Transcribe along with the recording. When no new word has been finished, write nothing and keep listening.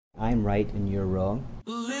I'm right and you're wrong.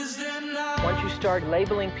 Once you start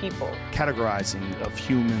labeling people, categorizing of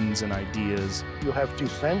humans and ideas, you have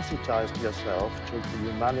desensitized yourself to the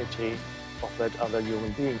humanity of that other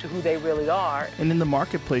human being. to who they really are, and in the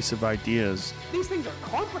marketplace of ideas, These things are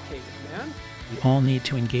complicated, man. We all need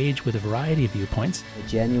to engage with a variety of viewpoints. A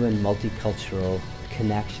genuine multicultural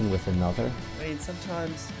connection with another. I mean,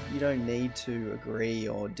 sometimes you don't need to agree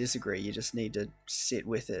or disagree. You just need to sit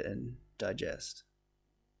with it and digest.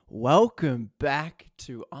 Welcome back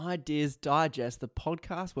to Ideas Digest, the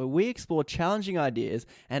podcast where we explore challenging ideas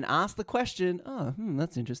and ask the question,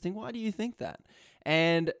 that's interesting. Why do you think that?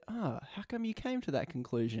 And how come you came to that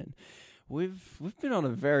conclusion? We've been on a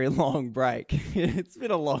very long break. It's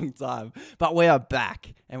been a long time, but we are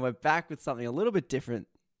back, and we're back with something a little bit different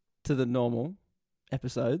to the normal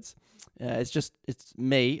episodes. It's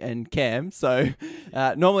me and Cam. So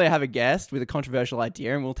normally I have a guest with a controversial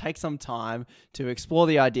idea, and we'll take some time to explore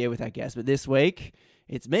the idea with that guest. But this week,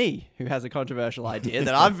 it's me who has a controversial idea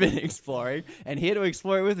that I've been exploring, and here to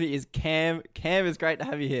explore it with me is Cam. Cam, it's great to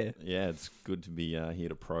have you here. Yeah, it's good to be here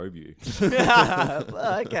to probe you.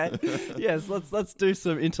 Okay. Yes, let's do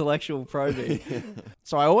some intellectual probing.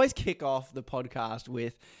 So I always kick off the podcast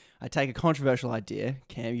with, I take a controversial idea.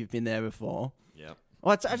 Cam, you've been there before. Yep.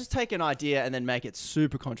 Well, I just take an idea and then make it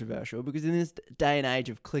super controversial, because in this day and age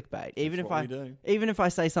of clickbait, even if I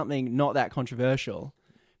say something not that controversial,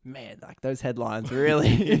 man, like those headlines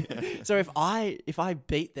really. So if I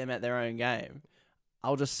beat them at their own game,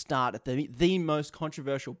 I'll just start at the most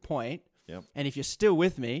controversial point. Yep. And if you're still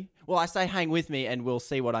with me, well, I say hang with me and we'll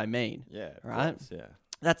see what I mean. Yeah. Right? Course, yeah.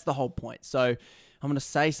 That's the whole point. So I'm going to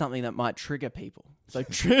say something that might trigger people. So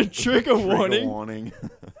trigger warning. Warning.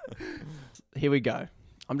 Here we go.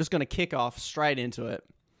 I'm just going to kick off straight into it.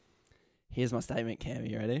 Here's my statement, Cam.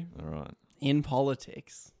 You ready? All right. In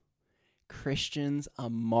politics, Christians are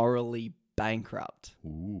morally bankrupt.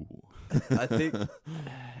 Ooh. I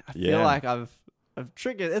feel like I've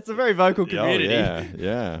triggered. It's a very vocal community. Oh,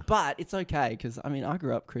 yeah. But it's okay, because I mean, I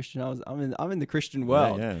grew up Christian. I'm in the Christian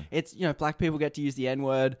world. Yeah. It's, black people get to use the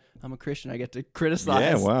N-word. I'm a Christian. I get to criticize.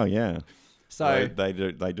 Yeah. Wow. Yeah. So they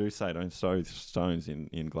do say don't throw stones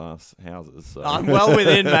in glass houses. So. I'm well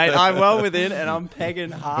within, mate. I'm well within, and I'm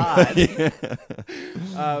pegging hard.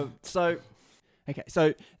 So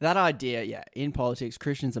that idea, in politics,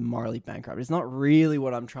 Christians are morally bankrupt. It's not really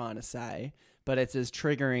what I'm trying to say, but it's as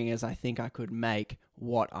triggering as I think I could make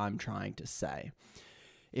what I'm trying to say.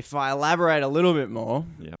 If I elaborate a little bit more,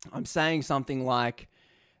 I'm saying something like,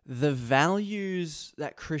 the values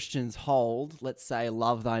that Christians hold, let's say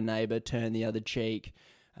love thy neighbor, turn the other cheek,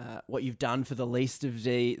 what you've done for the least of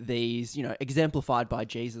these, exemplified by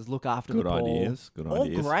Jesus, look after the poor. Good all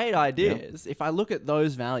ideas. Great ideas. Yep. If I look at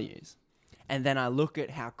those values, and then I look at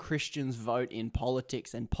how Christians vote in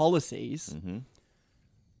politics and policies,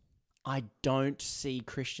 I don't see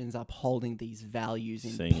Christians upholding these values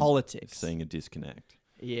in politics. Seeing a disconnect.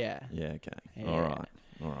 Yeah. Yeah, okay. Yeah. All right.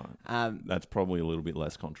 That's probably a little bit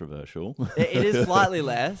less controversial. It is slightly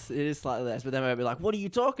less. But then I'll be like, what are you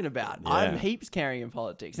talking about? Yeah. I'm heaps caring in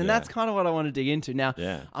politics. And that's kind of what I want to dig into. Now,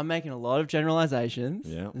 I'm making a lot of generalizations.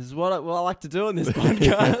 Yeah. This is what I like to do on this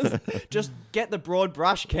podcast. Just get the broad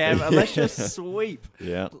brush, Cam, and let's just sweep.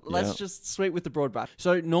 Yeah. Let's just sweep with the broad brush.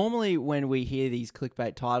 So normally when we hear these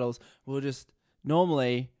clickbait titles, we'll just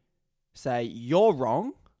normally say, you're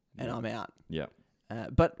wrong, and I'm out. Yeah.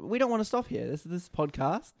 But we don't want to stop here. This is this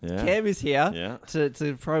podcast. Yeah. Cam is here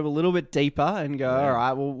to probe a little bit deeper and go, all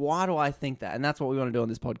right, well, why do I think that? And that's what we want to do on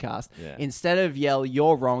this podcast. Yeah. Instead of yell,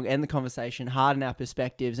 you're wrong, end the conversation, harden our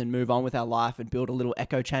perspectives and move on with our life and build a little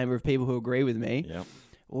echo chamber of people who agree with me,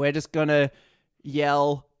 we're just going to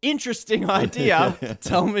yell, interesting idea,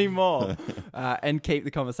 tell me more, and keep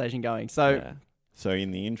the conversation going. So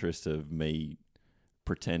in the interest of me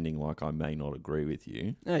pretending like I may not agree with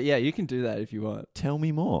you. You can do that if you want. Tell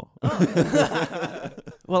me more.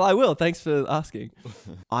 Well, I will. Thanks for asking.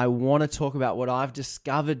 I want to talk about what I've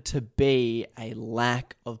discovered to be a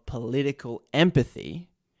lack of political empathy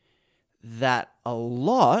that a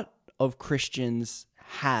lot of Christians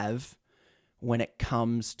have when it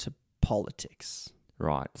comes to politics.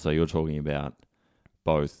 Right. So you're talking about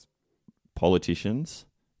both politicians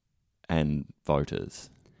and voters.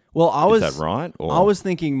 Well, Is that right? Or? I was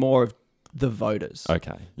thinking more of the voters.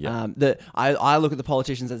 Okay. Yeah. I look at the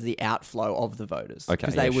politicians as the outflow of the voters. Okay.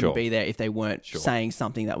 Because they wouldn't be there if they weren't saying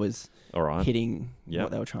something that was hitting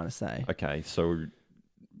what they were trying to say. Okay. So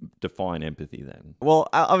define empathy then. Well,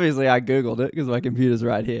 obviously I Googled it because my computer's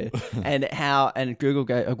right here. and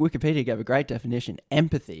Wikipedia gave a great definition.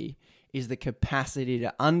 Empathy is the capacity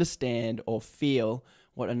to understand or feel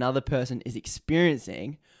what another person is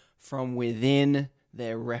experiencing from within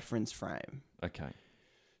their reference frame. Okay.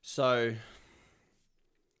 So,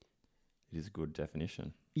 It is a good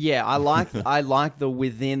definition. yeah, I like the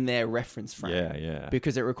within their reference frame. Yeah, yeah.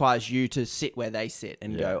 Because it requires you to sit where they sit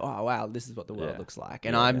and Yeah. go, oh, wow, this is what the world Yeah. looks like.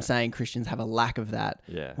 And Yeah, I'm yeah. saying Christians have a lack of that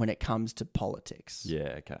Yeah. when it comes to politics.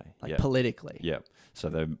 Yeah, okay. Like yeah. politically. Yeah. So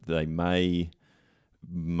they may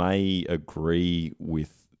agree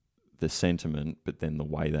with the sentiment, but then the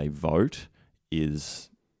way they vote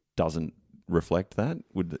doesn't reflect that.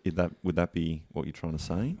 Would that be what you're trying to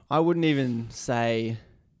say? I wouldn't even say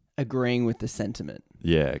agreeing with the sentiment.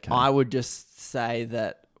 Yeah, okay. I would just say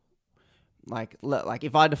that, like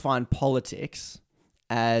if I define politics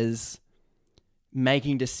as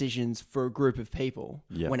making decisions for a group of people,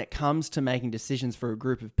 Yeah. when it comes to making decisions for a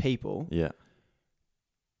group of people, yeah.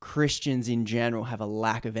 Christians in general have a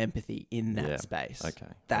lack of empathy in that Yeah. space. Okay.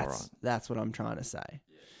 All That's right. that's what I'm trying to say.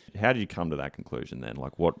 How did you come to that conclusion then?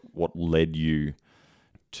 Like what led you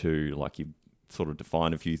to, like, you sort of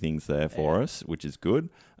defined a few things there for us, which is good.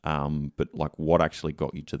 But like what actually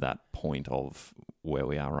got you to that point of where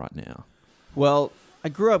we are right now? Well, I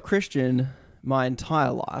grew up Christian my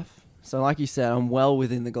entire life. So like you said, I'm well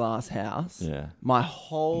within the glass house. Yeah. My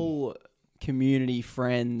whole community,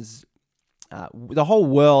 friends, the whole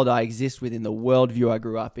world I exist within, the worldview I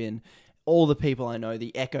grew up in, all the people I know,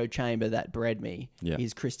 the echo chamber that bred me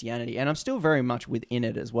is Christianity. And I'm still very much within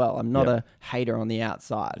it as well. I'm not a hater on the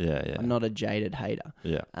outside. Yeah, yeah. I'm not a jaded hater.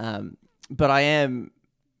 Yeah. But I am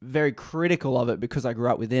very critical of it because I grew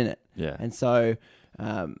up within it. Yeah. And so...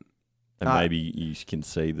 and maybe you can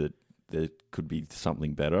see that there could be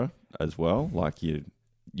something better as well. Like you're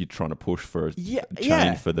trying to push for a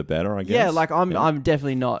change for the better, I guess. Yeah, like I'm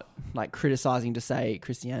definitely not like criticizing to say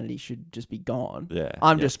Christianity should just be gone. Yeah.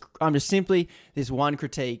 I'm just simply this one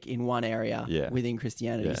critique in one area within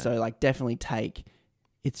Christianity. Yeah. So like definitely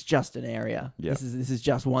it's just an area. Yeah. This is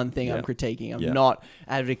just one thing I'm critiquing. I'm Yeah. not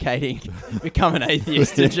advocating become an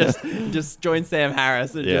atheist and just join Sam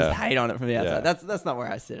Harris and just hate on it from the outside. Yeah. That's not where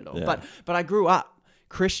I sit at all. Yeah. But I grew up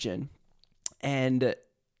Christian and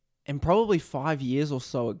probably 5 years or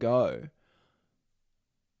so ago,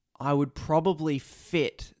 I would probably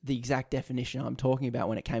fit the exact definition I'm talking about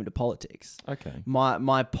when it came to politics. Okay.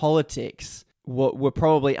 My politics were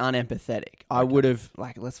probably unempathetic. I would have,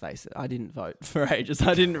 like, let's face it, I didn't vote for ages.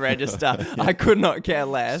 I didn't register. I could not care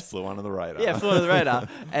less. Just flew under the radar. Yeah, flew under the radar.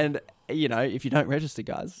 And, you know, if you don't register,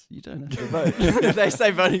 guys, you don't have to vote. They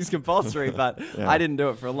say voting's compulsory, but I didn't do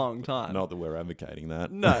it for a long time. Not that we're advocating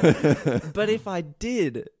that. No. But if I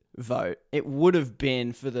did vote, it would have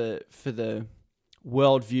been for the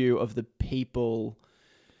worldview of the people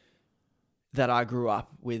that I grew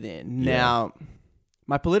up within. Yeah. Now,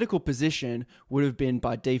 my political position would have been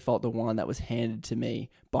by default the one that was handed to me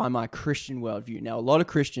by my Christian worldview. Now, a lot of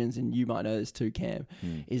Christians, and you might know this too, Cam,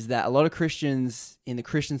 is that a lot of Christians in the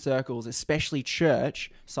Christian circles, especially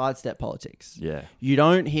church, sidestep politics. Yeah. You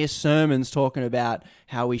don't hear sermons talking about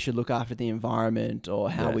how we should look after the environment or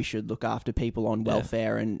how we should look after people on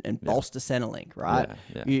welfare and bolster Centrelink, right?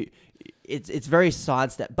 Yeah. It's very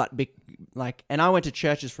sidestep, but and I went to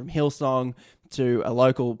churches from Hillsong to a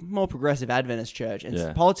local, more progressive Adventist church,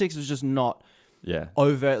 and politics was just not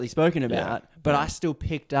overtly spoken about, but I still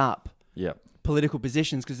picked up political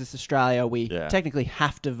positions because it's Australia. We technically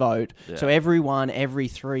have to vote. So everyone every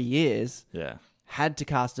 3 years had to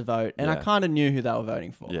cast a vote, and I kind of knew who they were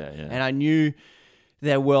voting for. And I knew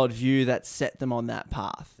their worldview that set them on that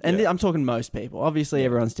path. And I'm talking most people. Obviously,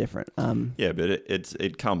 everyone's different. Yeah, but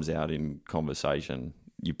it comes out in conversation.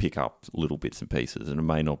 You pick up little bits and pieces, and it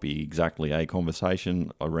may not be exactly a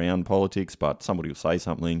conversation around politics, but somebody will say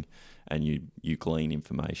something, and you glean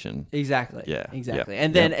information. Exactly. Yeah. Exactly. Yeah.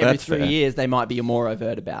 And then Yeah, every that's 3 fair. years, they might be more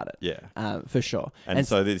overt about it. Yeah. For sure. And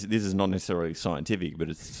so this is not necessarily scientific, but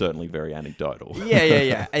it's certainly very anecdotal.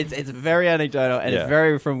 Yeah. It's very anecdotal, and it's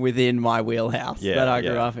very from within my wheelhouse that I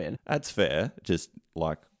grew up in. That's fair. Just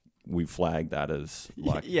like we flag that as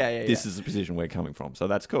like, this is the position we're coming from. So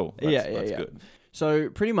that's cool. That's good. So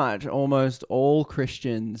pretty much almost all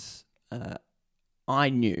Christians I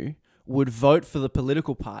knew would vote for the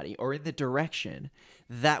political party or in the direction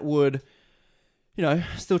that would, you know,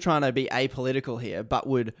 still trying to be apolitical here, but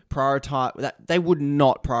would prioritize that. They would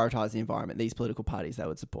not prioritize the environment. These political parties that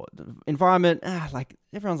would support the environment, like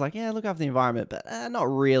everyone's like, look after the environment, but not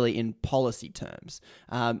really in policy terms.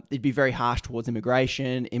 It'd be very harsh towards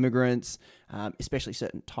immigration, immigrants, especially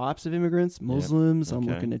certain types of immigrants, Muslims. I'm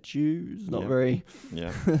looking at Jews, not very,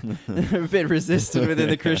 a bit resistant within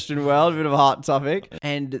the Christian world, a bit of a hot topic.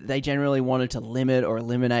 And they generally wanted to limit or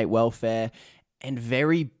eliminate welfare, and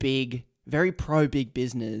very pro big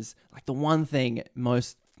business. Like the one thing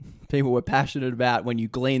most people were passionate about when you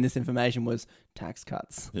glean this information was tax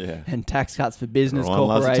cuts. Yeah. And tax cuts for business Everyone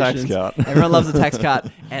loves a corporations. tax cut. Everyone loves a tax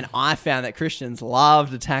cut. And I found that Christians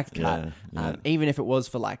loved a tax cut. Yeah, Even if it was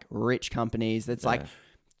for like rich companies. That's like Yeah.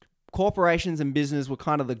 corporations and business were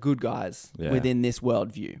kind of the good guys Yeah. within this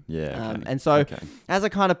worldview. Yeah. Okay. And so as I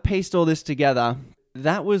kind of pieced all this together,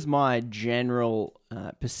 that was my general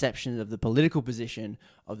perception of the political position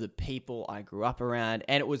of the people I grew up around,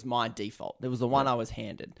 and it was my default. It was the one I was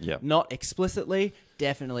handed. Yep. Not explicitly,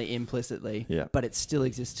 definitely implicitly, Yep. but it still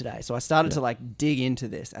exists today. So I started to like dig into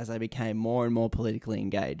this as I became more and more politically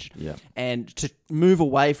engaged. Yep. And to move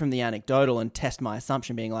away from the anecdotal and test my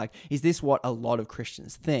assumption being like, is this what a lot of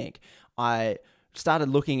Christians think? I started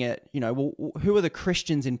looking at, well, who are the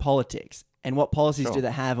Christians in politics? And what policies do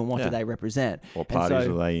they have and what do they represent? What parties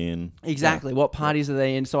are they in? Exactly. What parties are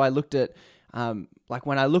they in? So I looked at, like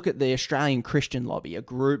when I look at the Australian Christian Lobby, a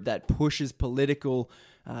group that pushes political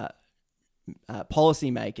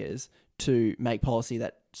policymakers to make policy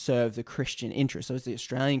that serve the Christian interest. So it's the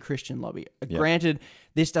Australian Christian Lobby. Granted,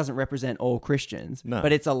 this doesn't represent all Christians,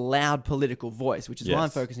 but it's a loud political voice, which is why I'm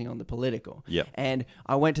focusing on the political. Yep. And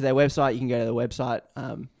I went to their website. You can go to their website.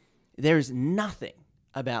 There is nothing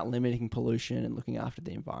about limiting pollution and looking after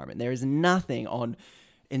the environment. There is nothing on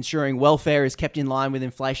ensuring welfare is kept in line with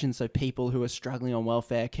inflation so people who are struggling on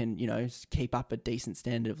welfare can, keep up a decent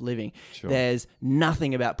standard of living. Sure. There's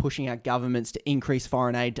nothing about pushing out governments to increase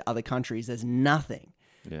foreign aid to other countries. There's nothing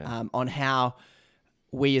on how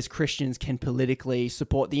we as Christians can politically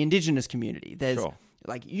support the Indigenous community. There's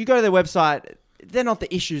like, you go to their website, they're not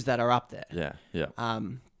the issues that are up there. Yeah, yeah.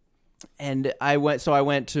 And I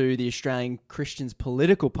went to the Australian Christians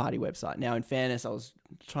Political Party website. Now, in fairness, I was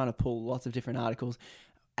trying to pull lots of different articles.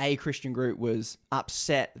 A Christian group was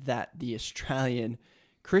upset that the Australian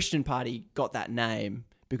Christian Party got that name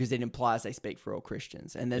because it implies they speak for all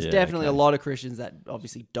Christians. And there's definitely a lot of Christians that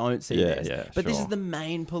obviously don't see this. Yeah, but this is the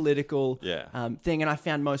main political thing. And I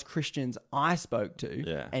found most Christians I spoke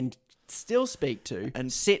to and still speak to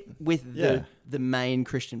and sit with the main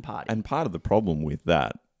Christian party. And part of the problem with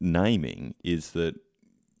that naming is that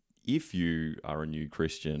if you are a new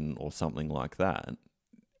Christian or something like that,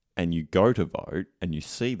 and you go to vote and you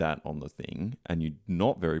see that on the thing and you're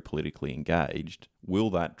not very politically engaged, will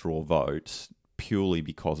that draw votes purely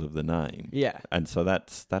because of the name? Yeah. And so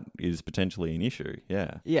that is potentially an issue.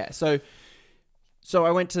 Yeah. Yeah. So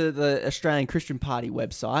I went to the Australian Christian Party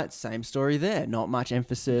website, same story there. Not much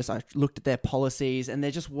emphasis. I looked at their policies and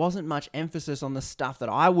there just wasn't much emphasis on the stuff that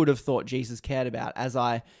I would have thought Jesus cared about as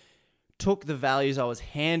I took the values I was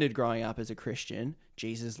handed growing up as a Christian.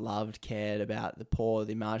 Jesus loved, cared about the poor,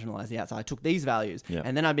 the marginalized, the outside. I took these values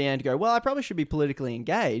and then I began to go, well, I probably should be politically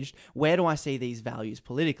engaged. Where do I see these values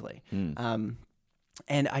politically? And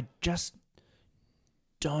I just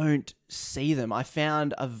don't see them. I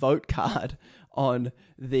found a vote card on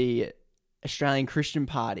the Australian Christian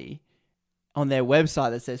Party on their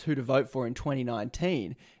website that says who to vote for in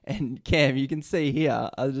 2019. And Cam, you can see here,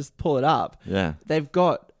 I'll just pull it up. Yeah.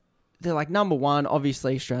 They're like, number one,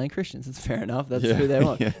 obviously Australian Christians. It's fair enough. That's who they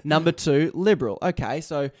want. Number two, Liberal. Okay,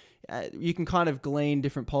 so you can kind of glean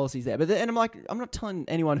different policies there. And I'm like, I'm not telling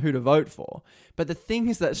anyone who to vote for. But the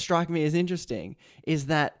things that strike me as interesting is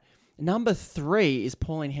that number three is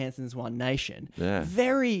Pauline Hanson's One Nation. Yeah.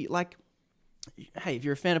 Very like, hey, if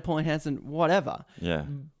you're a fan of Pauline Hanson, whatever. Yeah.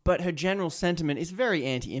 But her general sentiment is very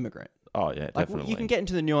anti-immigrant. Oh, yeah, Like, definitely. you can get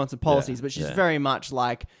into the nuance of policies, but she's very much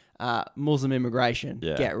like Muslim immigration,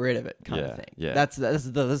 get rid of it kind of thing. Yeah. That's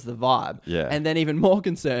the vibe. Yeah. And then even more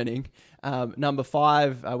concerning, number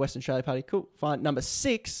 5, Western Australia Party, cool, fine. Number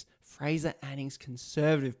 6, Fraser Anning's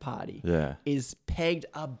Conservative Party is pegged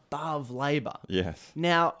above Labor. Yes.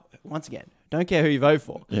 Now, once again, don't care who you vote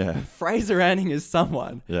for. Yeah. Fraser Anning is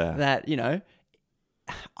someone that,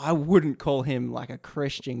 I wouldn't call him like a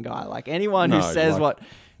Christian guy. Like anyone who says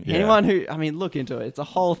anyone who, I mean, look into it. It's a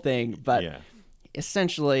whole thing, but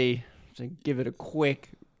essentially, to give it a quick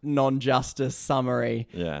non-justice summary,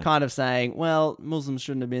 kind of saying, well, Muslims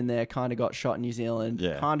shouldn't have been there, kind of got shot in New Zealand,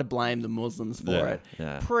 kind of blame the Muslims for it.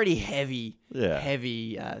 Yeah. Pretty heavy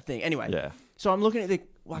thing. Anyway, so I'm looking at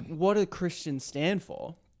what do Christians stand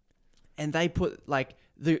for? And they put like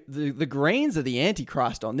the Greens are the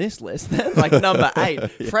Antichrist on this list. They're like number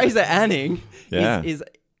 8. Fraser Anning is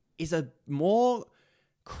a more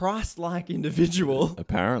Christ-like individual,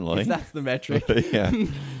 apparently, if that's the metric,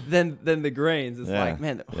 than the Greens. It's like,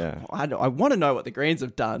 man, I want to know what the Greens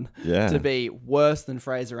have done to be worse than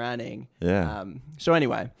Fraser Anning. So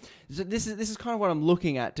anyway, so this is kind of what I'm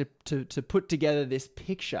looking at to put together this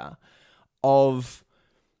picture of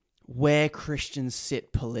where Christians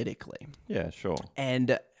sit politically. Yeah, sure.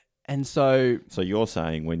 And And so you're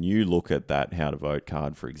saying when you look at that how to vote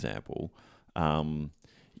card, for example,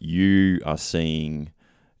 you are seeing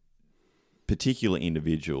particular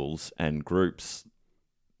individuals and groups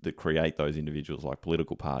that create those individuals, like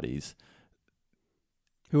political parties,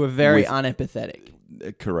 who are very unempathetic.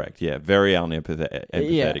 Correct, yeah. Very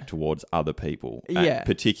empathetic towards other people. Yeah.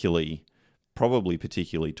 Probably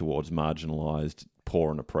particularly towards marginalised,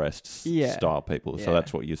 poor and oppressed style people. So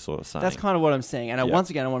that's what you're sort of saying. That's kind of what I'm saying. And once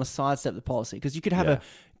again, I want to sidestep the policy because you could have a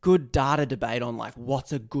good data debate on like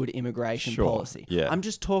what's a good immigration policy. Yeah. I'm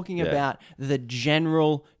just talking about the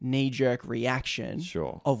general knee-jerk reaction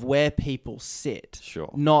of where people sit.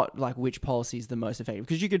 Not like which policy is the most effective.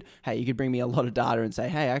 Because you could bring me a lot of data and say,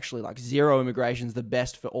 hey, actually like zero immigration is the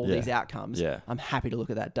best for all these outcomes. Yeah. I'm happy to look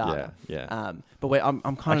at that data. But I'm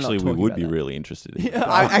kind of not talking we would about be that. really interested in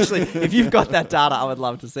actually, if you've got that data, I would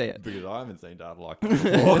love to see it. Because I haven't seen data like that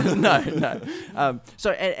before. No. So,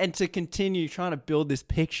 and to continue trying to build this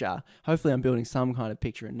picture, hopefully I'm building some kind of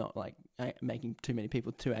picture and not like making too many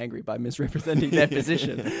people too angry by misrepresenting their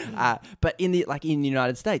position. But in the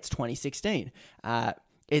United States, 2016,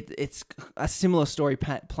 it's a similar story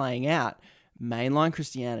playing out. Mainline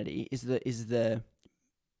Christianity is the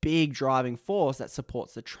big driving force that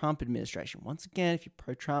supports the Trump administration. Once again, if you're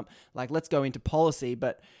pro-Trump, like let's go into policy,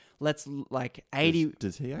 but let's like 80.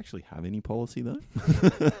 Does he actually have any policy though?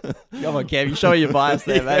 Come on, Cam, you show your bias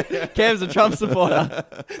there, mate. Cam's a Trump supporter.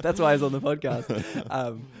 That's why he's on the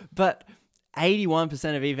podcast. But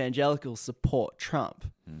 81% of evangelicals support Trump.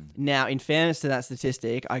 Now, in fairness to that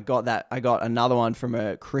statistic, I got another one from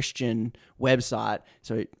a Christian website.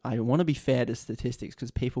 So I want to be fair to statistics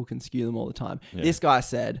because people can skew them all the time. Yeah. This guy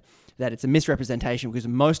said that it's a misrepresentation because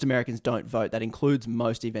most Americans don't vote. That includes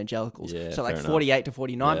most evangelicals. Yeah, so like 48 to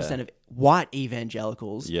 49% of white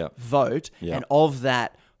evangelicals vote. Yeah. And of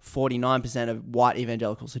that 49% of white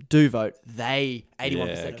evangelicals who do vote,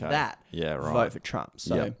 81% of that vote for Trump.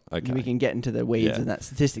 So we can get into the weeds in that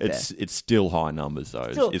statistic there. It's still high numbers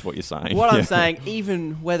though, is what you're saying. What I'm saying,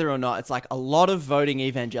 even whether or not, it's like a lot of voting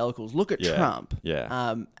evangelicals look at Trump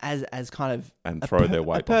as kind of and throw their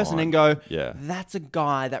weight a person behind. And go, that's a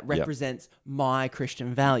guy that represents my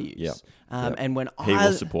Christian values. And when he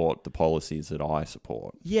will support the policies that I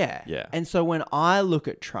support. Yeah. And so when I look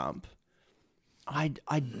at Trump,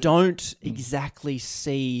 I don't exactly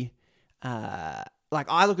see, like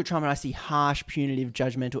I look at Trump and I see harsh, punitive,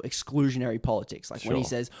 judgmental, exclusionary politics. Like when he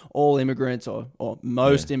says all immigrants or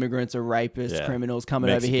most immigrants are rapists, criminals coming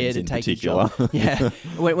Mexicans over here to take your job.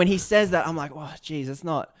 When he says that, I'm like, oh, geez, that's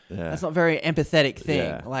not a very empathetic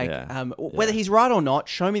thing. Whether he's right or not,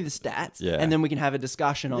 show me the stats, and then we can have a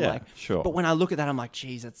discussion on But when I look at that, I'm like,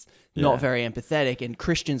 geez, that's not very empathetic, and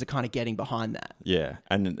Christians are kind of getting behind that. Yeah,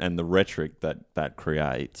 and the rhetoric that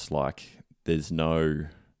creates, like, there's no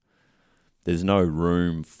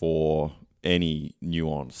room for any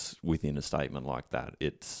nuance within a statement like that.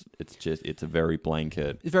 It's a very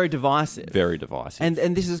blanket. It's very divisive. Very divisive.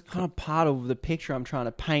 And this is kind of part of the picture I'm trying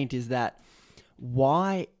to paint is that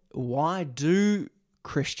why do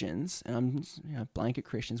Christians, and I'm blanket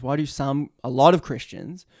Christians, why do a lot of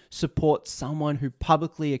Christians support someone who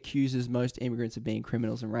publicly accuses most immigrants of being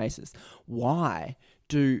criminals and racist? Why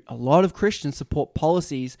do a lot of Christians support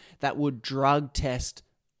policies that would drug test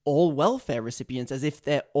all welfare recipients as if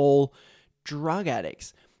they're all drug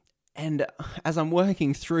addicts? And as I'm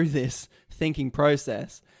working through this thinking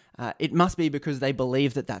process, it must be because they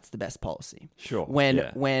believe that that's the best policy. Sure. When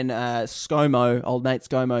ScoMo, old Nate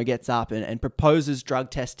ScoMo, gets up and proposes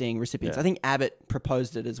drug testing recipients, I think Abbott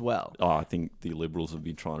proposed it as well. Oh, I think the Liberals have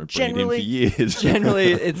been trying to bring it in for years.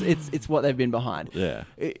 Generally, it's what they've been behind. Yeah.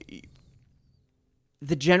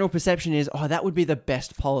 The general perception is, that would be the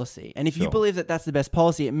best policy. And if you believe that that's the best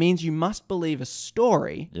policy, it means you must believe a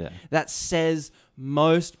story that says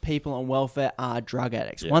most people on welfare are drug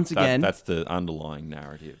addicts. Yeah, Once again... That's the underlying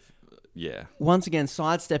narrative. Yeah. Once again,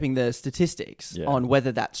 sidestepping the statistics on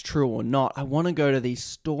whether that's true or not, I want to go to these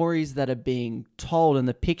stories that are being told and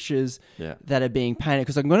the pictures that are being painted.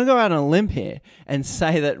 Because I'm going to go out on a limb here and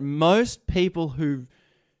say that most people who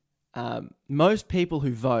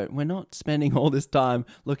vote, we're not spending all this time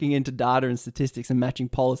looking into data and statistics and matching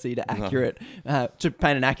policy to accurate, to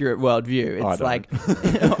paint an accurate worldview. It's like,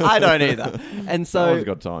 I don't either. And so, no one's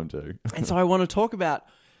got time to. And so I want to talk about,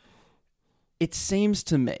 it seems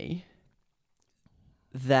to me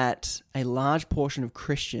that a large portion of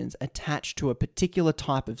Christians attach to a particular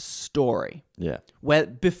type of story. Yeah. Where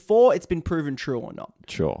before it's been proven true or not.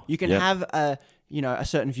 Sure. You can have a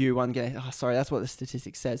certain view, one going, that's what the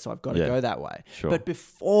statistic says, so I've got to go that way. Sure. But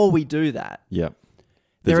before we do that,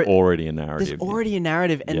 There's already a narrative. There's already a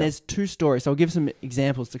narrative, and Yeah. there's two stories. So I'll give some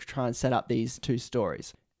examples to try and set up these two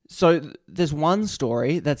stories. So there's one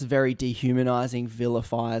story that's very dehumanizing,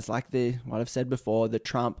 vilifies, like what I've said before, the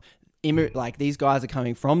Trump, like these guys are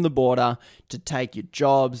coming from the border to take your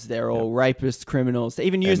jobs. They're all rapists, criminals. To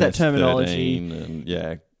even use that terminology.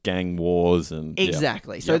 And, gang wars and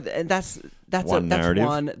exactly. So that's one narrative.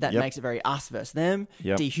 One that makes it very us versus them.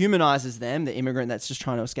 Yep. Dehumanizes them, the immigrant that's just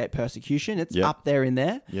trying to escape persecution. It's up there in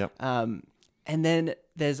there. Yep. And then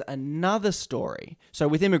there's another story. So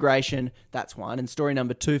with immigration, that's one. And story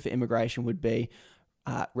number 2 for immigration would be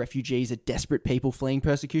refugees are desperate people fleeing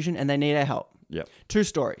persecution and they need our help. Yep. 2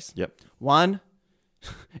 stories. Yep. 1,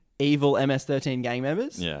 evil MS-13 gang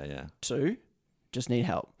members. Yeah. 2, just need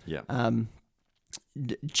help. Yeah.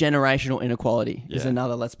 Generational inequality is Yeah.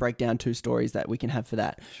 another. Let's break down 2 stories that we can have for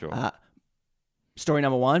that. Sure. Story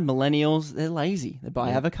number 1, millennials, they're lazy. They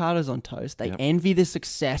buy avocados on toast. They envy the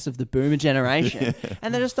success of the boomer generation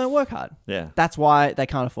and they just don't work hard. Yeah. That's why they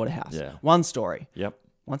can't afford a house. Yeah. 1 story. Yep.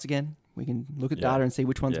 Once again, we can look at data and see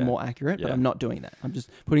which one's more accurate, but Yeah. I'm not doing that. I'm just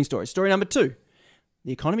putting stories. Story number 2,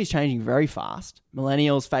 the economy is changing very fast.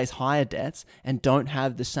 Millennials face higher debts and don't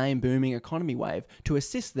have the same booming economy wave to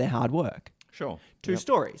assist their hard work. Sure. 2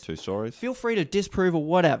 stories. 2 stories. Feel free to disprove or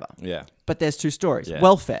whatever. Yeah. But there's 2 stories. Yeah.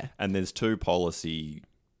 Welfare. And there's 2 policy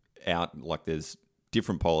there's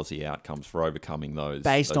different policy outcomes for overcoming those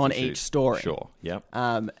Based on issues. each story. Sure. Yep.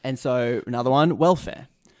 And so another one, welfare.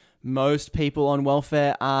 Most people on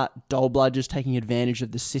welfare are dull bludgers taking advantage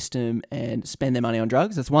of the system and spend their money on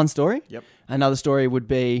drugs. That's one story. Yep. Another story would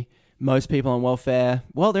be most people on welfare,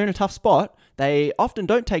 well, they're in a tough spot. They often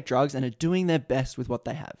don't take drugs and are doing their best with what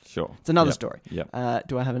they have. Sure. It's another Yep. story. Yep.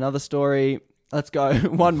 Do I have another story? Let's go.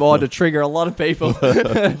 One more to trigger a lot of people.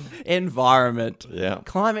 Environment. Yeah.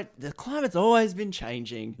 The climate's always been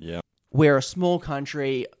changing. Yeah. We're a small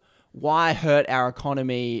country. Why hurt our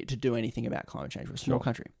economy to do anything about climate change? We're a small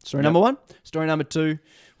country. Story number 1. Story number 2.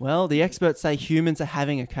 Well, the experts say humans are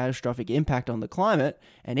having a catastrophic impact on the climate.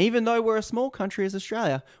 And even though we're a small country as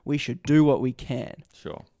Australia, we should do what we can.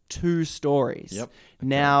 Sure. 2 stories. Yep.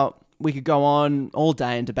 Now, we could go on all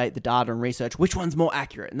day and debate the data and research, which one's more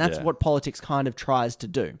accurate. And that's what politics kind of tries to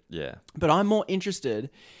do. Yeah. But I'm more interested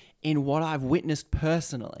in what I've witnessed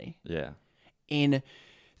personally. Yeah. In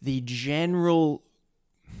the general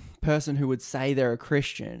person who would say they're a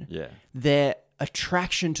Christian. Yeah. Their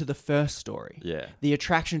attraction to the first story. Yeah. The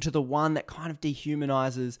attraction to the one that kind of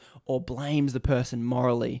dehumanizes or blames the person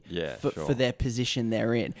morally for their position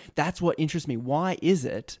they're in. That's what interests me. Why is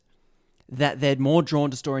it that they're more drawn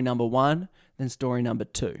to story number 1 than story number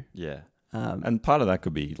 2? Yeah. And part of that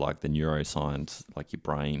could be like the neuroscience, like your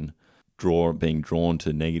brain being drawn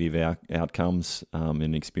to negative outcomes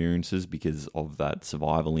and experiences because of that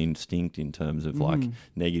survival instinct in terms of like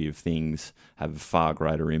negative things have a far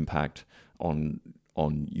greater impact on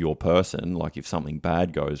your person. Like if something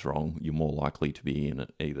bad goes wrong, you're more likely to be in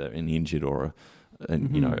either an injured or a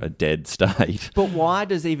dead state. But why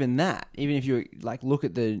does even if you like look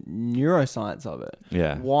at the neuroscience of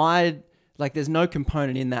it, why, like there's no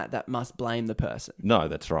component in that must blame the person? No,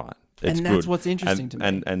 that's right. It's and that's good. what's interesting to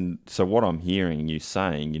me. And so what I'm hearing you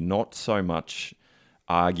saying, you're not so much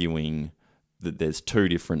arguing that there's 2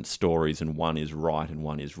 different stories and one is right and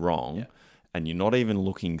one is wrong. And you're not even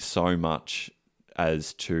looking so much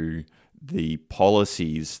as to the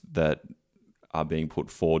policies that are being put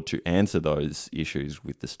forward to answer those issues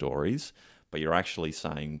with the stories, but you're actually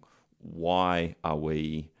saying, why are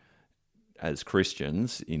we as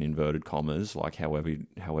Christians, in inverted commas, like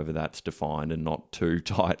however that's defined and not too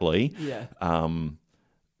tightly,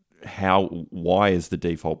 why is the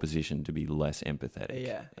default position to be less empathetic?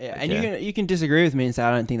 Yeah. And you can disagree with me and say, I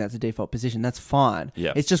don't think that's a default position. That's fine.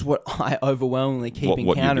 Yeah. It's just what I overwhelmingly keep encountering.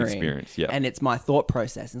 What you've experienced, and it's my thought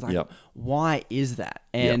process. It's like, why is that?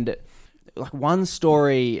 And like one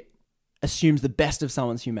story assumes the best of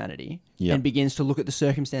someone's humanity and begins to look at the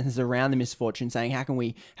circumstances around the misfortune, saying, how can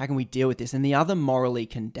we deal with this? And the other morally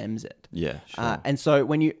condemns it. Yeah, sure. And so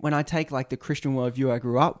when I take like the Christian worldview I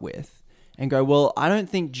grew up with and go, well, I don't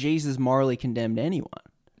think Jesus morally condemned anyone.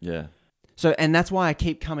 Yeah. So, and that's why I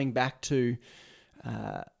keep coming back to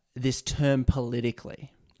this term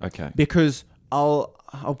politically. Okay. Because I'll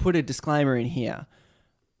put a disclaimer in here.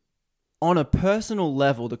 On a personal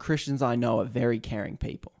level, the Christians I know are very caring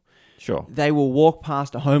people. Sure. They will walk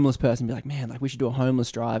past a homeless person and be like, man, like we should do a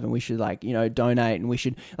homeless drive and we should like, donate and we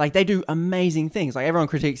should like, they do amazing things. Like everyone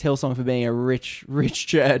critiques Hillsong for being a rich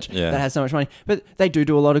church that has so much money, but they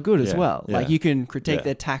do a lot of good as well. Like you can critique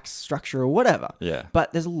their tax structure or whatever,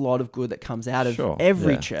 but there's a lot of good that comes out of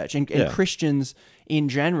every church and Christians in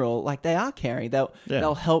general, like they are caring.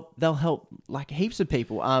 They'll help like heaps of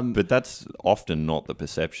people. But that's often not the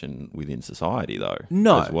perception within society, though.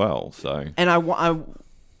 No, as well. So, and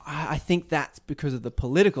I think that's because of the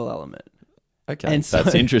political element. Okay, and so,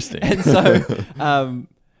 that's interesting. And so,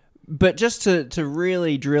 but just to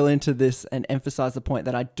really drill into this and emphasize the point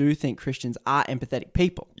that I do think Christians are empathetic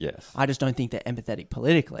people. Yes, I just don't think they're empathetic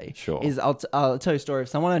politically. Sure, I'll tell you a story of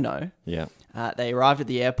someone I know. Yeah. They arrived at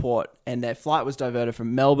the airport and their flight was diverted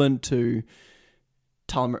from Melbourne to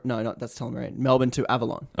Melbourne to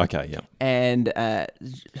Avalon. Okay, yeah. And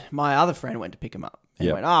my other friend went to pick him up. And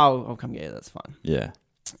he went, oh, I'll come get you. That's fine. Yeah.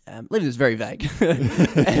 Living was very vague.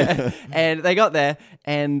 And they got there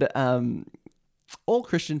and all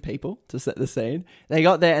Christian people, to set the scene, they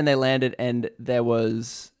got there and they landed and there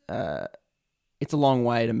was... it's a long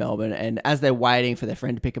way to Melbourne. And as they're waiting for their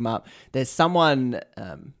friend to pick them up, there's someone...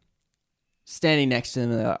 standing next to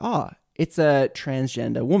them and they're like, oh, it's a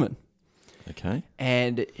transgender woman. Okay.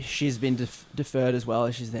 And she's been deferred as well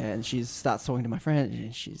as she's there. And she starts talking to my friend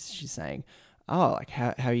and she's saying, oh, like,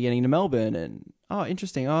 how are you getting to Melbourne? And, oh,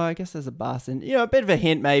 interesting. Oh, I guess there's a bus. And, a bit of a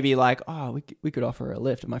hint maybe like, oh, we could offer her a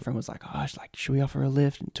lift. And my friend was like, oh, should we offer her a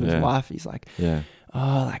lift? And to his wife, he's like, oh,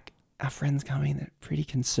 like, our friend's coming. They're pretty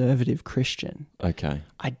conservative Christian. Okay.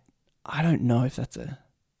 I don't know if that's a...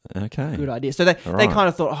 Okay. good idea. So they kind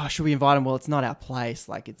of thought, oh, should we invite him? Well, it's not our place.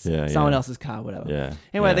 Like it's someone else's car, whatever. Yeah.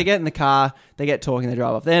 Anyway, they get in the car, they get talking, they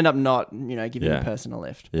drive off. They end up not, giving the person a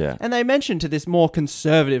lift. Yeah. And they mentioned to this more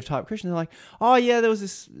conservative type Christian, they're like, oh yeah, there was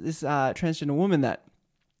this transgender woman that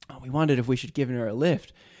we wondered if we should give her a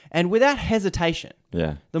lift. And without hesitation,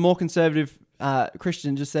 the more conservative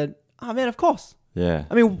Christian just said, oh man, of course. Yeah.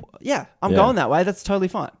 I mean, I'm going that way. That's totally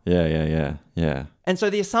fine. Yeah. And so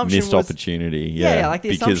the assumption missed was... opportunity. Yeah, like the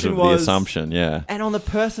assumption was... Because of the assumption, And on the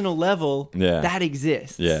personal level, that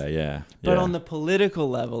exists. Yeah. But on the political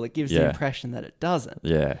level, it gives the impression that it doesn't.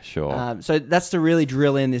 Yeah, sure. So that's to really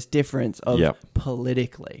drill in this difference of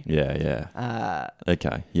politically. Yeah.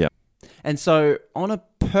 Okay, yeah. And so on a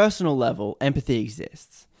personal level, empathy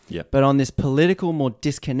exists. Yeah. But on this political, more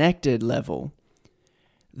disconnected level...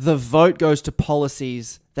 the vote goes to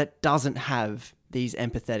policies that doesn't have these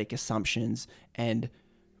empathetic assumptions and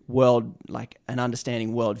an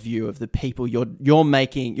understanding worldview of the people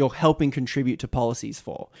you're helping contribute to policies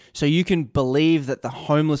for. So you can believe that the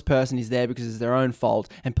homeless person is there because it's their own fault,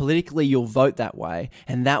 and politically you'll vote that way,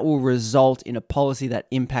 and that will result in a policy that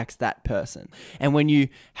impacts that person. And when you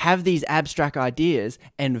have these abstract ideas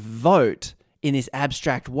and vote in this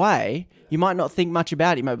abstract way, you might not think much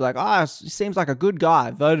about it. You might be like, oh, he seems like a good guy,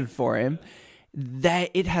 I voted for him.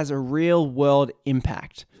 It has a real world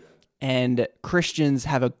impact. And Christians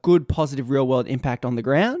have a good, positive, real world impact on the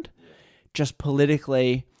ground. Just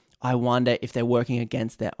politically, I wonder if they're working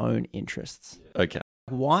against their own interests. Okay.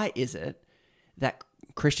 Why is it that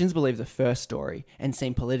Christians believe the first story and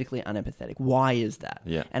seem politically unempathetic? Why is that?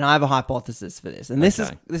 Yeah. And I have a hypothesis for this. And this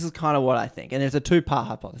is kind of what I think. And there's a 2-part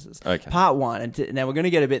hypothesis. Okay. Part one, and now we're going to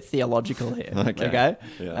get a bit theological here. Okay.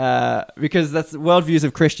 Yeah. Because that's worldviews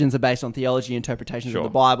of Christians are based on theology, interpretations of the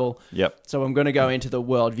Bible. Yep. So I'm going to go into the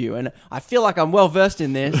worldview. And I feel like I'm well versed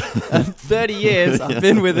in this. 30 years I've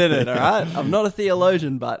been within it, all right? I'm not a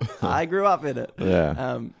theologian, but I grew up in it.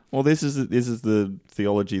 Yeah. Well, this is the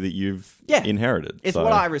theology that you've inherited. It's so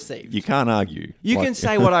what I received. You can't argue. You can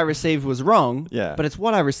say what I received was wrong, Yeah. but it's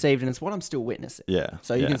what I received and it's what I'm still witnessing. Yeah.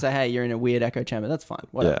 So you can say, hey, you're in a weird echo chamber. That's fine.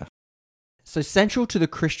 Whatever. Yeah. So central to the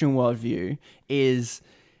Christian worldview is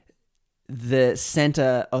the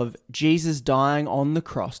center of Jesus dying on the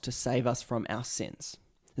cross to save us from our sins.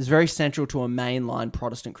 It's very central to a mainline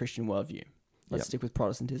Protestant Christian worldview. Let's stick with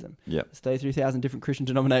Protestantism. Yep. There's 33,000 different Christian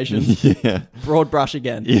denominations. Yeah. Broad brush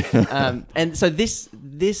again. Yeah. And so this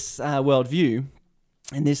worldview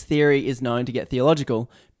and this theory is known to get theological,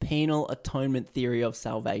 penal atonement theory of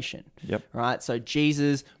salvation. Yep. Right? So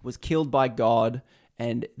Jesus was killed by God,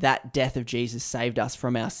 and that death of Jesus saved us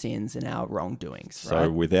from our sins and our wrongdoings. So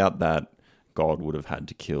without that, God would have had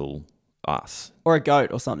to kill us. Or a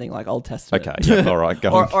goat or something like Old Testament. Okay, yeah, all right.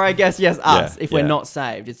 Go on. Or I guess, yes, us, if we're yeah. not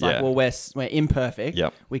saved. It's like, Yeah. well, we're imperfect.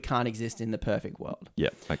 Yep. We can't exist in the perfect world.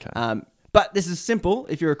 Yep, okay. But this is simple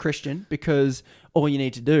if you're a Christian, because all you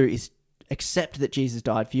need to do is accept that Jesus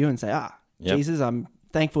died for you and say, Yep. Jesus, I'm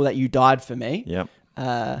thankful that you died for me. Yep.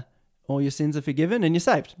 All your sins are forgiven and you're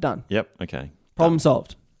saved. Done. Yep, okay. Problem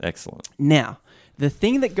solved. Excellent. Now, the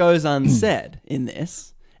thing that goes unsaid in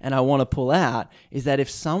this, and I want to pull out, is that if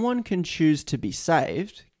someone can choose to be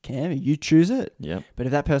saved, Cam, you choose it. Yep. But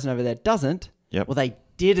if that person over there doesn't, Yep. well, they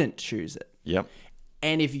didn't choose it. Yep.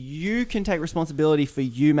 And if you can take responsibility for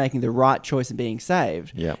you making the right choice and being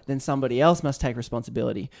saved, Yep. then somebody else must take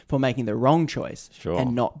responsibility for making the wrong choice Sure.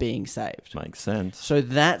 and not being saved. Makes sense. So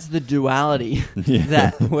that's the duality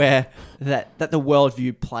that the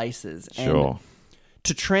worldview places. Sure. And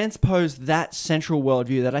to transpose that central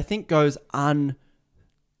worldview that I think goes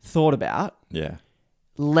unthought about, Yeah.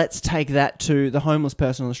 let's take that to the homeless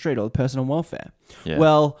person on the street or the person on welfare. Yeah.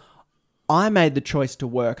 Well, I made the choice to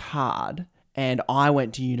work hard and I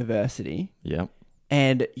went to university. Yep.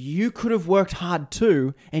 And you could have worked hard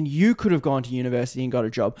too, and you could have gone to university and got a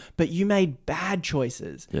job, but you made bad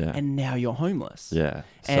choices, Yeah. and now you're homeless. Yeah.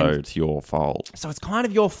 So And- it's your fault. So it's kind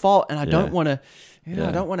of your fault, and I Yeah. don't want to. Yeah.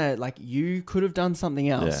 I don't want to, like, you could have done something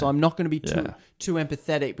else. Yeah. So I'm not going to be Yeah. too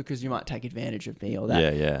empathetic because you might take advantage of me or that.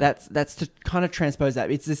 Yeah, yeah. That's to kind of transpose that.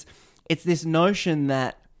 It's this notion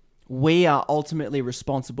that we are ultimately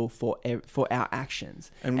responsible for our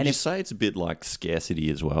actions. And would you if say it's a bit like scarcity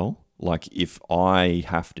as well? Like if I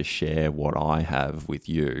have to share what I have with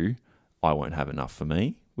you, I won't have enough for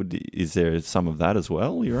me. Is there some of that as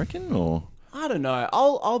well, you reckon? Or I don't know.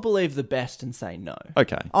 I'll believe the best and say no.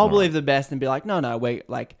 okay. I'll all believe right. the best and be like, no, we're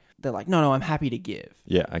like, they're like, no, I'm happy to give.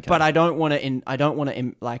 Yeah, okay. But I don't want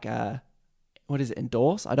to, like, what is it,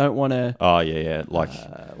 endorse? I don't want to, Oh yeah, yeah. Like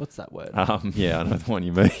what's that word? yeah, I know the one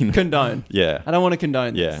you mean. Condone. Yeah. I don't want to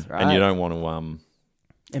condone Yeah. this, right? And you don't want to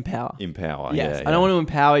empower. empower. Yes, Yeah, I don't want to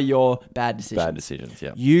empower your bad decisions. bad decisions,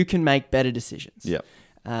 yeah. You can make better decisions. Yeah.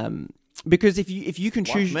 Because if you can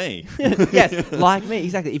choose me. yes, like me,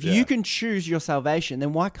 exactly. If Yeah. you can choose your salvation,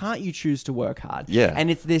 then why can't you choose to work hard? Yeah. And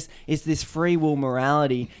it's this free will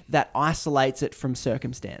morality that isolates it from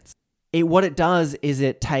circumstance. What it does is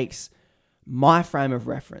it takes my frame of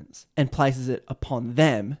reference and places it upon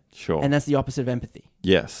them. Sure. And that's the opposite of empathy.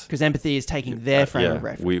 Yes. Because empathy is taking their frame of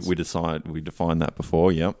reference. We defined that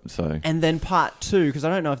before, yep. So And then part two, because I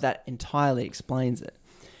don't know if that entirely explains it.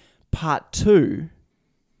 Part two,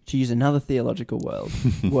 to use another theological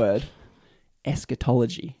word,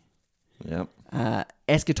 eschatology. yep.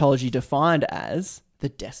 Eschatology defined as the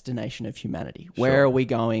destination of humanity. Where Sure. are we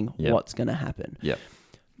going? Yep. What's going to happen? Yep.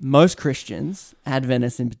 Most Christians,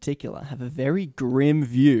 Adventists in particular, have a very grim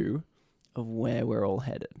view of where we're all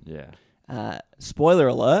headed. Yeah. Spoiler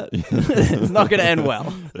alert, it's not going to end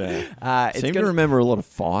well. Yeah. It's Seem gonna- to remember a lot of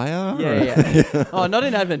fire. Yeah. Oh, not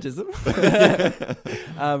in Adventism.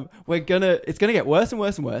 It's gonna get worse and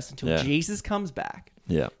worse and worse until Yeah. Jesus comes back,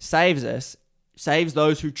 Yeah. saves us, saves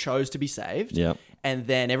those who chose to be saved. Yep. And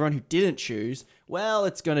then everyone who didn't choose, well,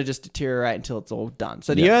 it's going to just deteriorate until it's all done.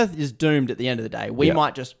 So the Yeah. earth is doomed at the end of the day. We Yeah.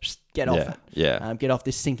 might just get off Yeah. it. Yeah. Get off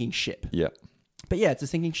this sinking ship. Yep. But yeah, it's a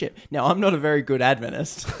sinking ship. Now, I'm not a very good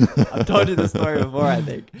Adventist. I've told you the story before, I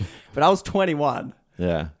think. But I was 21.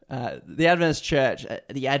 Yeah. The Adventist church,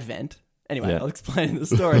 the Advent. Anyway, Yeah. I'll explain the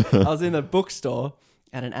story. I was in a bookstore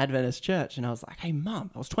at an Adventist church, and I was like, "Hey,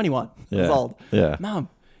 Mum," I was 21. I was Yeah. old. Yeah. Mum,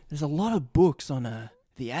 there's a lot of books on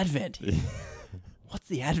the Advent here. What's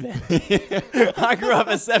the Advent? I grew up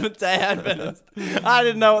a Seventh-day Adventist. I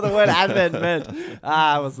didn't know what the word Advent meant.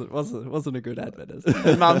 I wasn't a good Adventist.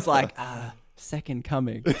 And Mum's like, second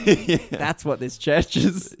coming. That's what this church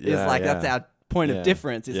is. Yeah, Like, that's yeah. our point Yeah, of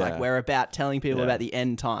difference. Is yeah. like, we're about telling people Yeah. about the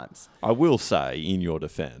end times. I will say, in your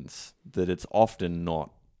defense, that it's often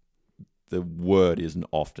not. The word isn't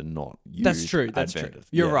often not used. That's true. That's true. Adventist.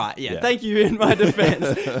 You're Yeah, right. Yeah. Thank you in my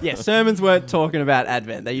defense. Yeah. Sermons weren't talking about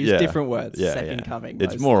Advent. They used Yeah. different words. Yeah, Second yeah. coming.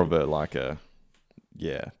 It's mostly. more of a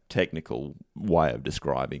technical way of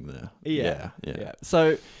describing Yeah. yeah.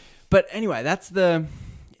 So, but anyway, that's the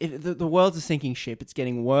world's a sinking ship. It's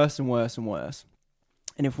getting worse and worse and worse.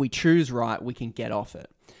 And if we choose right, we can get off it.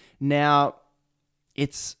 Now,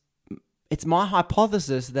 it's my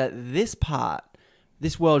hypothesis that this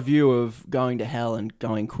worldview of going to hell and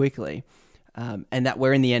going quickly, and that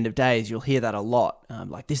we're in the end of days, you'll hear that a lot.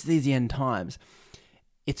 Like, these are the end times.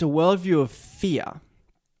 It's a worldview of fear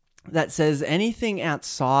that says anything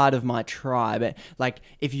outside of my tribe, like,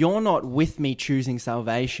 if you're not with me choosing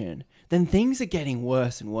salvation, then things are getting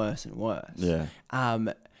worse and worse and worse. Yeah.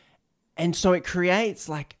 And so it creates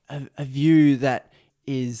like a view that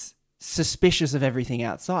is suspicious of everything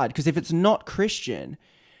outside. Because if it's not Christian,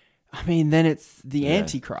 I mean, then it's the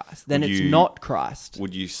Antichrist. Then it's not Christ.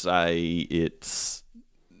 Would you say it's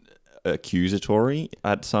accusatory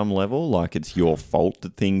at some level, like it's your fault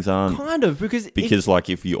that things aren't. Kind of, because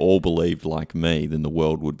if you all believed like me, then the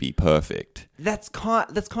world would be perfect. that's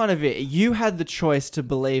kind of it. You had the choice to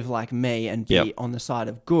believe like me and be Yep. on the side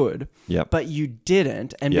of good, Yep. but you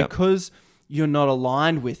didn't, and Yep. because you're not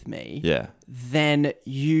aligned with me, Yeah. then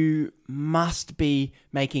you must be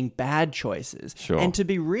making bad choices. Sure. And to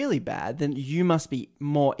be really bad, then you must be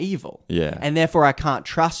more evil. Yeah. And therefore I can't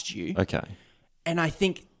trust you. Okay. And I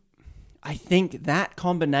think that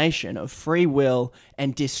combination of free will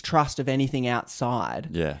and distrust of anything outside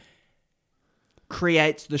Yeah.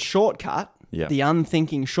 creates the shortcut, Yeah. the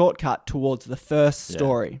unthinking shortcut towards the first Yeah.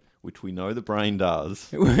 story. Which we know the brain does.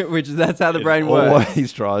 That's how the It brain works.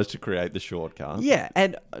 always tries to create the shortcut. Yeah,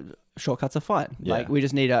 and shortcuts are fine. Yeah. Like we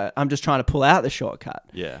just need I'm just trying to pull out the shortcut.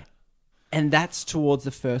 Yeah. And that's towards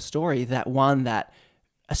the first story, that one that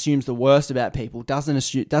assumes the worst about people,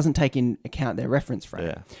 doesn't take in account their reference frame.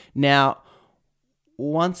 Yeah. Now,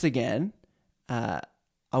 once again, I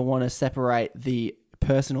want to separate the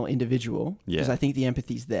personal individual because Yeah. I think the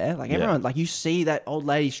empathy's there. Like Yeah. everyone, like you see that old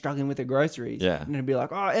lady struggling with her groceries, Yeah. and it'd be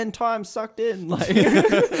like, "Oh, end time sucked in." Like,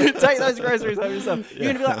 take those groceries home yourself. You're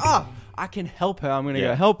gonna be like, "Oh, I can help her. I'm gonna Yeah.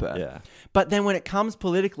 go help her." Yeah. But then when it comes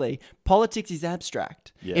politically, politics is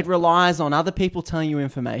abstract. Yeah. It relies on other people telling you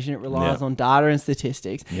information. It relies Yeah. on data and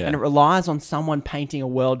statistics, Yeah. and it relies on someone painting a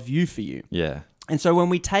worldview for you. Yeah. And so when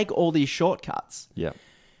we take all these shortcuts, Yeah.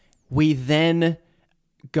 we then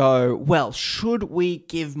go, well, should we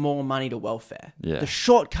give more money to welfare? Yeah. The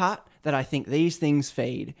shortcut that I think these things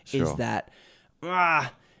feed is Sure. that,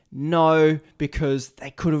 no, because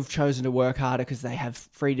they could have chosen to work harder because they have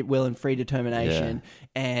free will and free determination.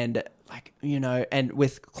 And like, and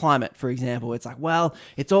with climate, for example, it's like, well,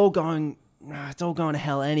 it's all going to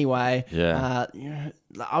hell anyway. Yeah.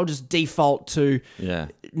 I'll just default to Yeah.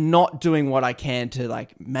 not doing what I can to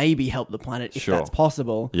like maybe help the planet if Sure. that's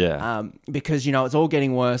possible. Yeah. Because it's all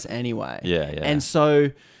getting worse anyway. Yeah, yeah. And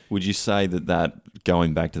so Would you say that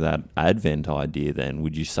going back to that Advent idea then,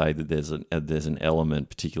 would you say that there's an element,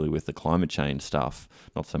 particularly with the climate change stuff,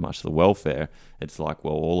 not so much the welfare, it's like,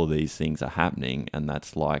 well, all of these things are happening and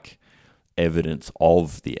that's like evidence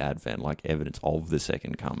of the Advent, like evidence of the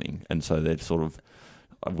second coming. And so they're sort of,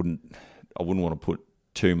 I wouldn't want to put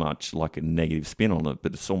too much like a negative spin on it,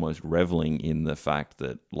 but it's almost reveling in the fact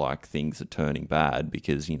that like things are turning bad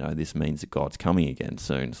because, this means that God's coming again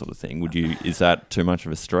soon, sort of thing. Is that too much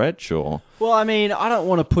of a stretch or? Well, I mean, I don't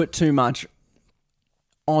want to put too much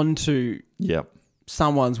onto Yep.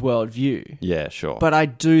 someone's worldview. Yeah, sure. But I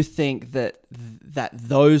do think that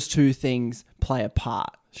those two things play a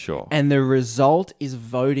part. Sure. And the result is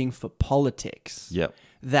voting for politics Yep.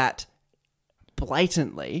 that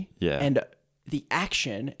blatantly Yeah. and the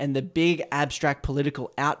action and the big abstract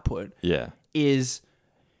political output Yeah. is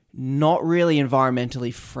not really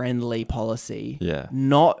environmentally friendly policy. Yeah.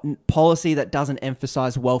 Not policy that doesn't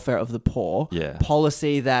emphasize welfare of the poor. Yeah.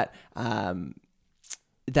 Policy that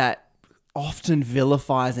that often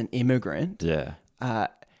vilifies an immigrant. Yeah.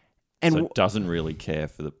 And so it doesn't really care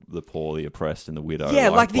for the poor, the oppressed, and the widow. yeah,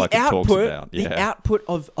 like it talks about. the Yeah. output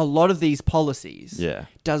of a lot of these policies Yeah.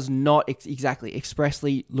 does not exactly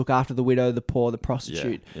expressly look after the widow, the poor, the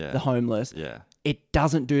prostitute, yeah. the homeless. Yeah. It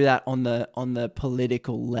doesn't do that on the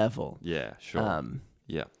political level. Yeah. Sure.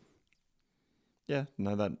 Yeah. Yeah.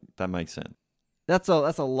 No, that makes sense. That's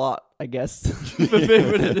a lot, I guess, for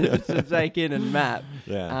people to take in and map.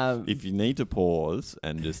 Yeah. If you need to pause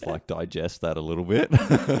and just like digest that a little bit.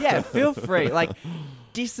 Yeah, feel free. Like,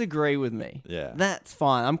 disagree with me. Yeah. That's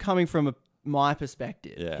fine. I'm coming from my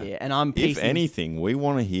perspective here, and I'm If piecing... anything, we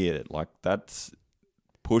want to hear it. Like that's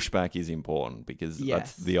pushback is important because Yes.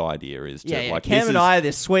 that's the idea is to Yeah. like Cam this and is- I are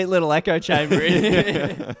this sweet little echo chamber.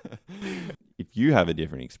 If you have a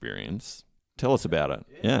different experience, tell us about it.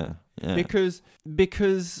 Yeah. Yeah.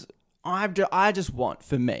 Because I just want,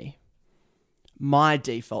 for me, my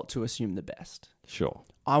default to assume the best. Sure.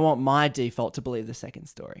 I want my default to believe the second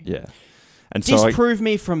story. Yeah. And so Disprove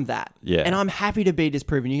me from that. Yeah. And I'm happy to be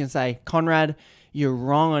disproven. You can say, Conrad, you're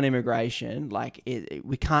wrong on immigration. Like,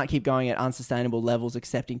 we can't keep going at unsustainable levels,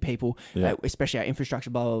 accepting people, Yeah. especially our infrastructure,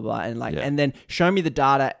 blah, blah, blah. And Yeah. and then show me the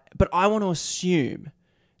data. But I want to assume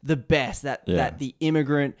the best, that the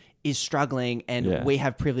immigrant is struggling and Yeah. we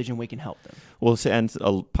have privilege and we can help them. Well, and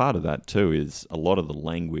a part of that too is a lot of the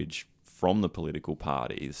language from the political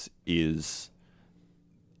parties is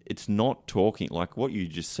it's not talking like what you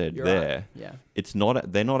just said You're there. right. Yeah. It's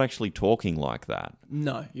not. They're not actually talking like that.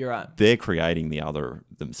 No, you're right. They're creating the other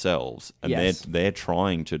themselves, and Yes. they're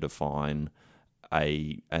trying to define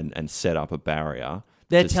and set up a barrier.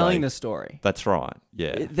 They're to telling say- the story. That's right.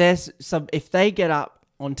 Yeah. There's some, if they get up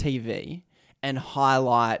on TV and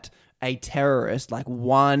highlight a terrorist, like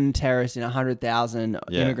one terrorist in 100,000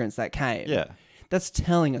 immigrants that came. Yeah. That's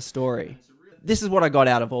telling a story. This is what I got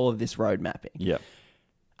out of all of this road mapping. Yeah.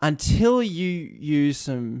 Until you use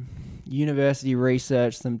some university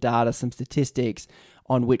research, some data, some statistics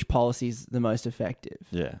on which policy is the most effective.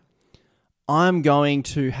 Yeah.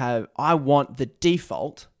 I want the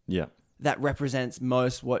default Yeah. that represents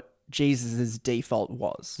most what Jesus' default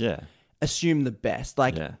was. Yeah. Assume the best.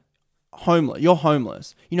 Like, Yeah. you're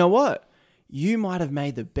homeless. You know what? You might have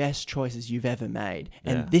made the best choices you've ever made,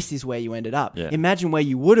 and this is where you ended up. Yeah. Imagine where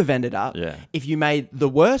you would have ended up if you made the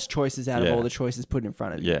worst choices out of all the choices put in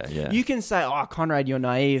front of you. Yeah, yeah. You can say, oh, Conrad, you're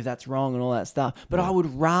naive, that's wrong, and all that stuff. But I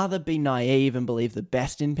would rather be naive and believe the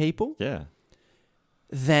best in people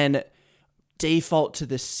than default to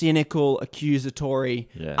the cynical, accusatory,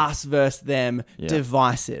 us versus them,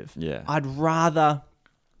 divisive. Yeah. I'd rather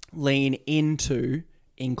lean into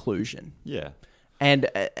inclusion. Yeah. And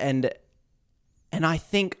I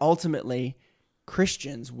think ultimately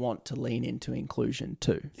Christians want to lean into inclusion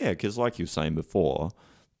too. Yeah, because like you were saying before,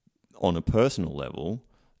 on a personal level,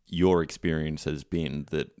 your experience has been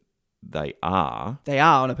that they are. They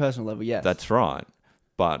are on a personal level, yes. That's right.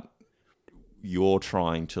 But you're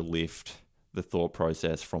trying to lift the thought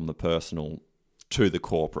process from the personal to the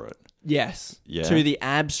corporate. Yes. Yeah. To the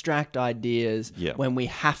abstract ideas when we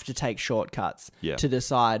have to take shortcuts to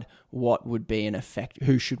decide what would be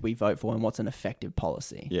who should we vote for and what's an effective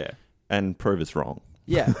policy. Yeah. And prove us wrong.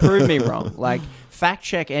 Yeah. Prove me wrong. Like, fact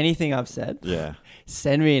check anything I've said. Yeah.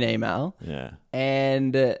 Send me an email. Yeah.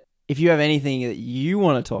 And if you have anything that you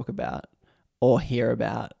want to talk about or hear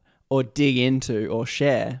about or dig into or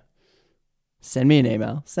share, send me an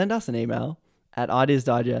email. Send us an email at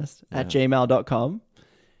ideasdigest@gmail.com.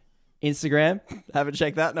 Instagram, haven't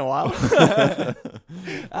checked that in a while.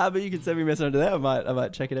 But you can send me a message under there. I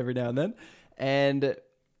might check it every now and then. And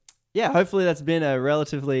yeah, hopefully that's been a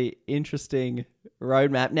relatively interesting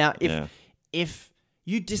roadmap. Now, if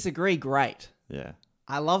you disagree, great. Yeah.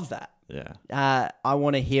 I love that. Yeah. I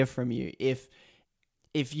want to hear from you. If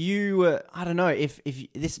you, I don't know, if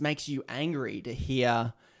this makes you angry to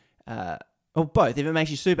hear, or both, if it makes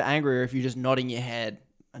you super angry or if you're just nodding your head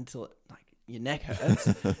until it, like, your neck hurts,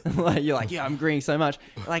 like you're like, yeah, I'm agreeing so much.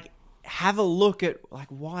 Like, have a look at, like,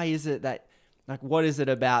 why is it that, like, what is it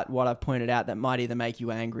about what I've pointed out that might either make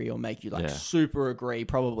you angry or make you like super agree,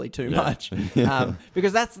 probably too much.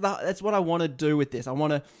 Because that's what I want to do with this. I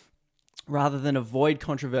want to, rather than avoid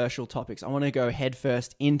controversial topics, I want to go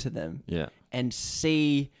headfirst into them and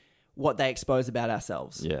see what they expose about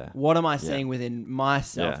ourselves. Yeah. What am I seeing within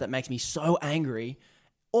myself that makes me so angry?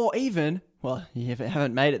 Or even, well, if you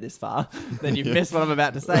haven't made it this far, then you've missed what I'm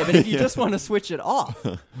about to say. But if you just want to switch it off,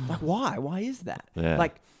 like, why? Why is that? Yeah.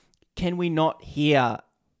 Like, can we not hear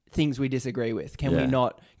things we disagree with? Can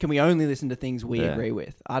we only listen to things we agree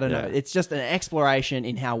with? I don't know. It's just an exploration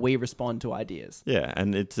in how we respond to ideas. Yeah,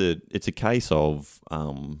 and it's a case of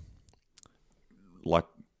like,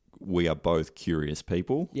 we are both curious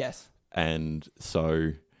people. Yes. And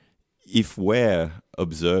so if we're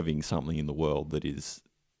observing something in the world that is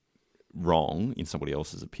wrong in somebody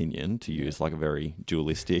else's opinion, to use like a very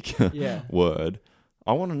dualistic word,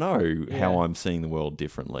 I want to know how I'm seeing the world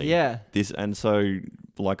differently. Yeah. And so,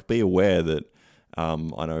 like, be aware that I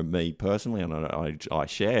know me personally, and I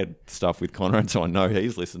shared stuff with Conrad, so I know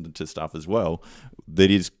he's listened to stuff as well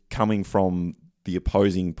that is coming from the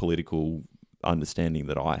opposing political understanding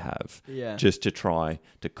that I have. Yeah. Just to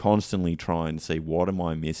constantly try and see, what am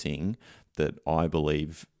I missing that I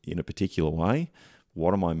believe in a particular way?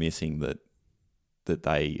 What am I missing that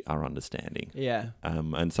they are understanding? Yeah.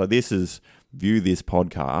 And so view this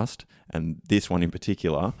podcast, and this one in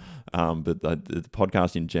particular, but the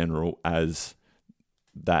podcast in general, as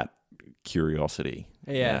that curiosity.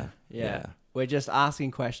 Yeah. We're just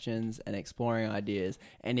asking questions and exploring ideas.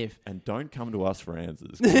 And don't come to us for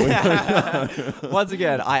answers. Once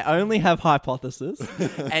again, I only have hypothesis.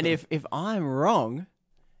 And if I'm wrong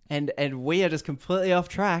and we are just completely off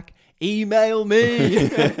track, email me.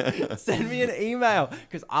 Send me an email,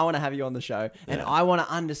 because I want to have you on the show and I want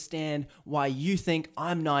to understand why you think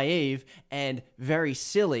I'm naive and very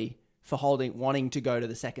silly for wanting to go to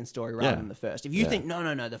the second story rather than the first. If you think,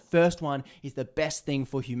 no, the first one is the best thing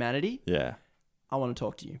for humanity, I want to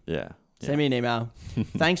talk to you. Send me an email.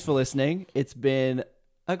 Thanks for listening. It's been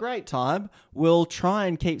a great time. We'll try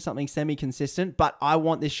and keep something semi-consistent, but I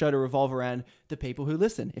want this show to revolve around the people who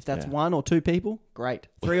listen. If that's 1 or 2 people, great.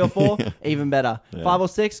 3 or 4, even better. 5 or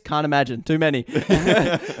 6, can't imagine. Too many.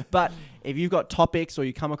 But if you've got topics or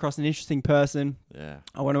you come across an interesting person,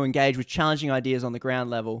 I want to engage with challenging ideas on the ground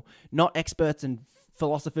level, not experts and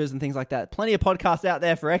philosophers and things like that. Plenty of podcasts out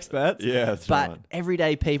there for experts. Yeah, that's but right.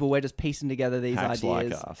 everyday people, we're just piecing together these Hacks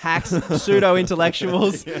ideas. like us. Hacks,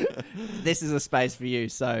 pseudo-intellectuals. This is a space for you.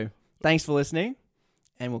 So thanks for listening,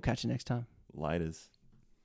 and we'll catch you next time. Laters.